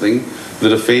something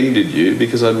that offended you?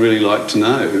 Because I'd really like to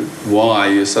know why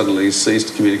you suddenly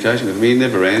ceased communication with me. He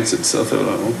never answered, so I thought,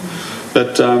 oh.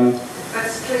 But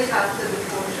straight after the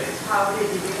portrait, how did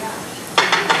he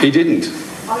react? He didn't.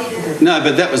 Oh, he didn't? No,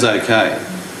 but that was okay,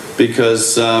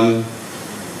 because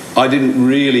I didn't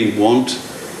really want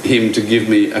him to give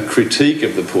me a critique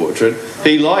of the portrait.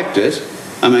 He liked it.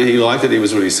 I mean, he liked it. He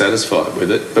was really satisfied with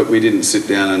it, but we didn't sit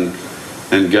down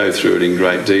and go through it in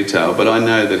great detail. But I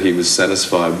know that he was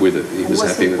satisfied with it. He was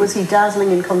happy with it. Was he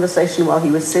dazzling in conversation while he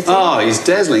was sitting? Oh, he's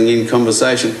dazzling in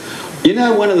conversation. You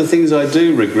know, one of the things I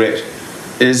do regret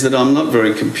is that I'm not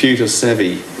very computer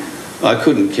savvy. I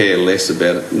couldn't care less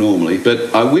about it normally,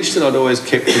 but I wish that I'd always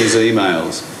kept his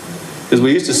emails, because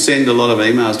we used to send a lot of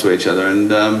emails to each other, and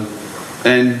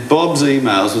Bob's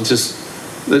emails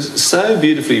were so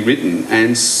beautifully written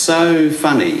and so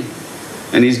funny,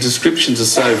 and his descriptions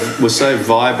were so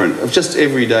vibrant of just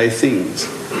everyday things.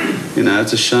 You know,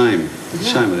 it's a shame. It's a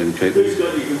shame I didn't keep it. Who's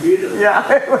got your computer? Yeah.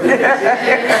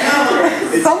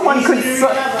 Someone could.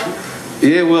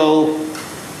 Yeah, well,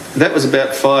 that was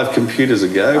about 5 computers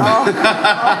ago. Oh.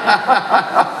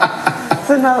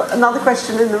 So another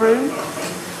question in the room?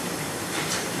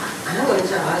 I wanted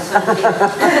to ask something.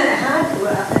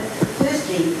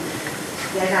 Firstly,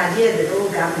 that idea that all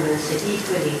governments are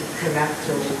equally corrupt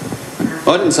or...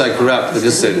 I didn't say corrupt, I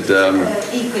just said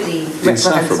equally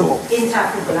insufferable.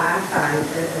 Insufferable, I find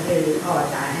very odd,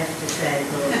 I have to say,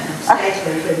 for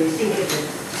statement when you think of it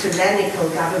tyrannical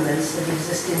governments that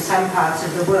exist in some parts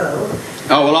of the world.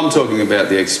 Oh, well, I'm talking about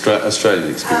the Australian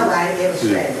experience. Oh,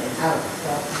 Australian. Oh,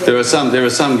 well, There are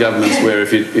some governments where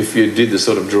if you did the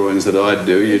sort of drawings that I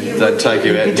do, they'd take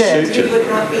you out and shoot you you. would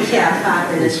not be here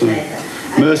 5 minutes later.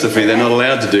 Mercifully, they're not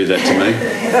allowed to do that to me.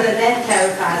 So that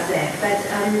clarifies that. But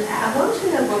I want to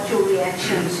know what your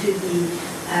reaction to the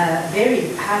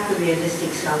very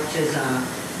hyper-realistic sculptures are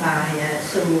by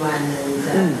Sun Yuan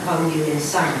and Hong Yu and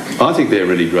Sun. I think they're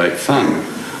really great fun.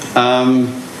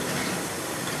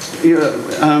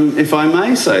 If I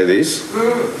may say this,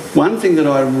 one thing that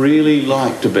I really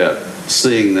liked about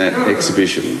seeing that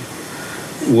exhibition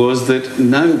was that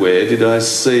nowhere did I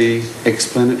see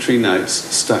explanatory notes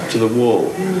stuck to the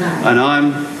wall.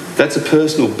 And that's a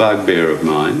personal bugbear of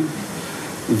mine,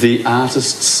 the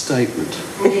artist's statement.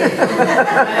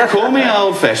 Call me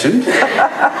old-fashioned,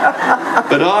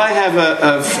 but I have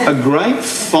a great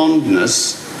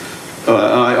fondness,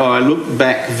 I look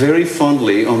back very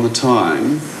fondly on the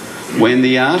time when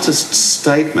the artist's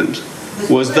statement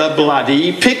was the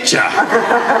bloody picture.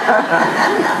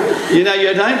 You know,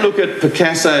 you don't look at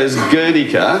Picasso's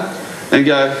Guernica and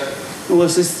go, well,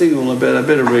 what's this thing all about? I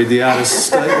better read the artist's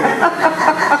statement.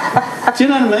 Do you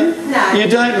know what I mean? No. You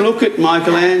don't look at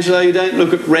Michelangelo, you don't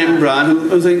look at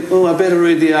Rembrandt and think, oh, I better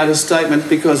read the artist's statement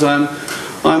because I'm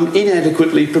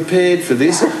inadequately prepared for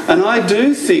this. And I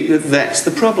do think that that's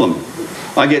the problem.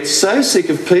 I get so sick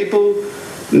of people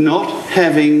not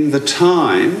having the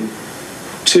time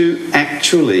to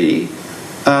actually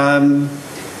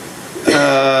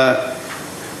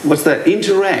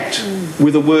interact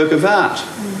with a work of art.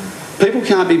 People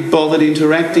can't be bothered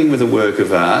interacting with a work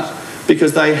of art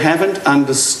because they haven't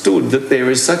understood that there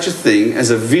is such a thing as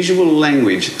a visual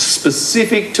language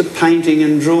specific to painting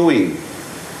and drawing,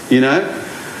 you know?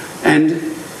 And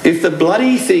if the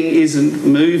bloody thing isn't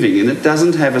moving and it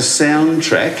doesn't have a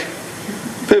soundtrack,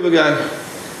 people go,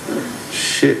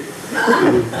 shit,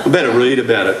 I better read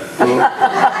about it.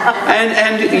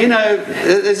 And you know,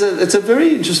 it's a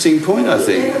very interesting point, I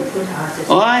think.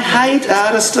 I hate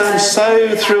artists. I'm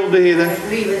so thrilled to hear that. I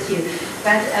agree with you.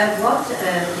 But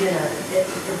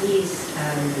these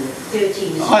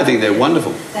 13... I think they're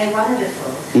wonderful. They're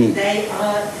wonderful. They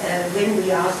are, when we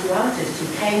asked the artists who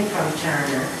came from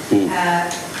China,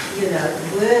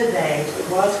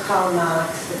 was Karl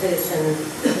Marx the person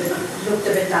who looked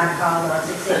a bit like Karl Marx,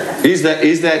 etc. Is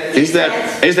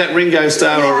that Ringo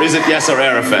Starr or is it Yasser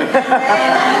Arafat?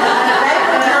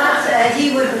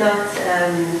 He would not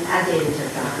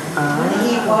identify.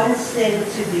 He wants them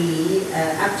to be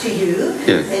up to you.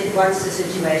 Yeah. He wants the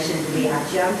situation to be up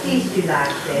to you. I'm pleased you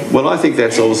like them. Well, I think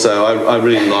that's also, I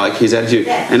really like his attitude.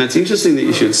 Yeah. And it's interesting that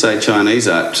you should say Chinese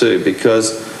art too,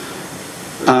 because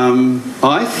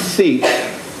I think,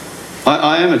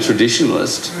 I am a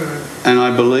traditionalist, and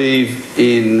I believe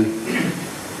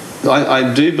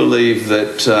I do believe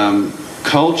that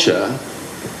culture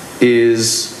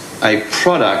is a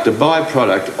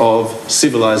byproduct of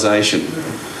civilization.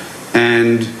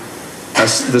 And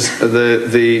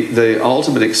the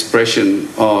ultimate expression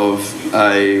of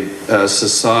a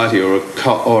society or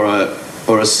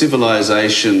a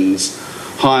civilization's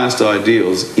highest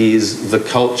ideals is the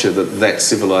culture that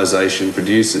civilization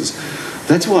produces.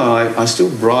 That's why I still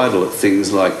bridle at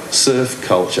things like surf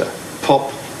culture,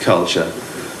 pop culture.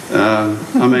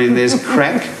 I mean, there's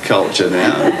crack culture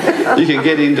now. You can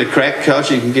get into crack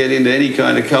culture, you can get into any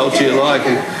kind of culture you like.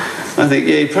 And I think,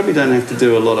 yeah, you probably don't have to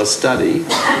do a lot of study.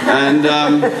 And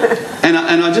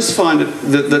I just find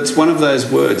that's one of those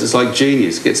words. It's like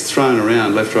genius, gets thrown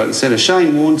around left, right and centre.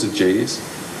 Shane Warne's a genius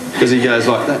because he goes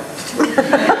like that.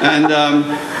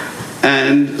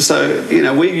 And so, you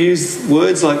know, we use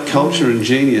words like culture and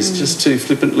genius just too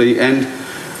flippantly, and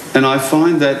I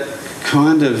find that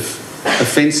kind of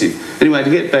offensive. Anyway, to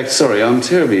get back, sorry, I'm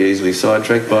terribly easily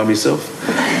sidetracked by myself,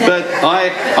 but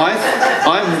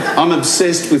I'm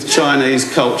obsessed with Chinese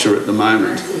culture at the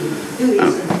moment.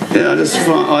 I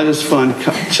just find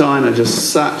China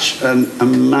just such an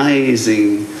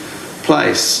amazing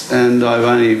place, and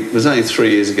it was only 3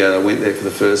 years ago that I went there for the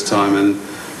first time, and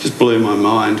just blew my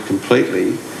mind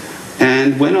completely.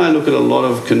 And when I look at a lot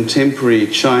of contemporary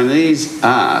Chinese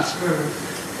art,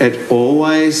 it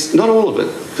always, not all of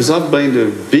it, because I've been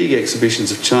to big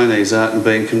exhibitions of Chinese art and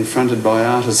been confronted by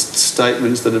artists'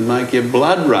 statements that would make your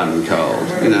blood run cold,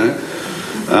 you know.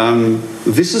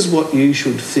 This is what you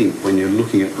should think when you're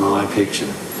looking at my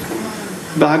picture.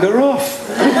 Bugger off.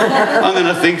 I'm going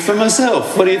to think for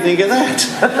myself. What do you think of that?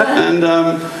 And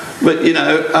but you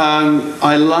know,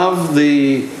 I love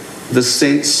the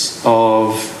sense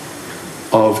of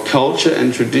culture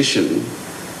and tradition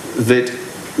that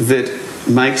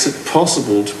makes it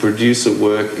possible to produce a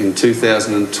work in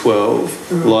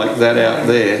 2012 like that out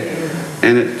there,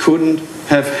 and it couldn't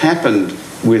have happened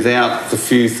without the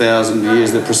few thousand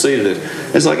years that preceded it.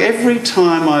 It's like every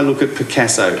time I look at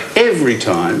Picasso, every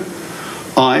time,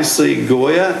 I see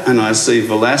Goya and I see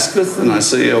Velázquez and I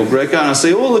see El Greco and I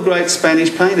see all the great Spanish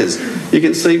painters. You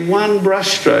can see one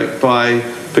brushstroke by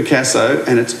Picasso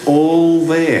and it's all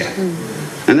there.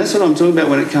 And that's what I'm talking about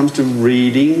when it comes to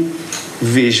reading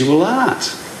visual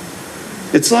art.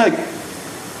 It's like,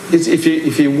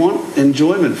 if you want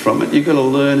enjoyment from it, you've got to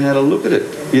learn how to look at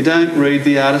it. You don't read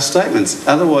the artist statements,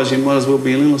 otherwise you might as well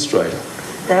be an illustrator.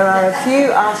 There are a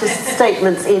few artist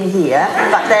statements in here,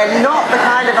 but they're not the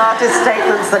kind of artist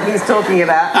statements that he's talking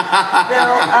about.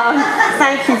 Bill,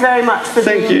 thank you very much for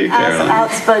being as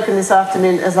outspoken this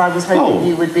afternoon as I was hoping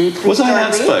you would be. Please was I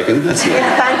outspoken? That's in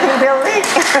thanking Bill Leake.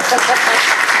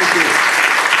 Thank you.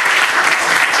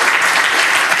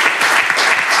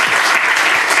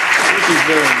 Thank you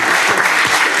very much.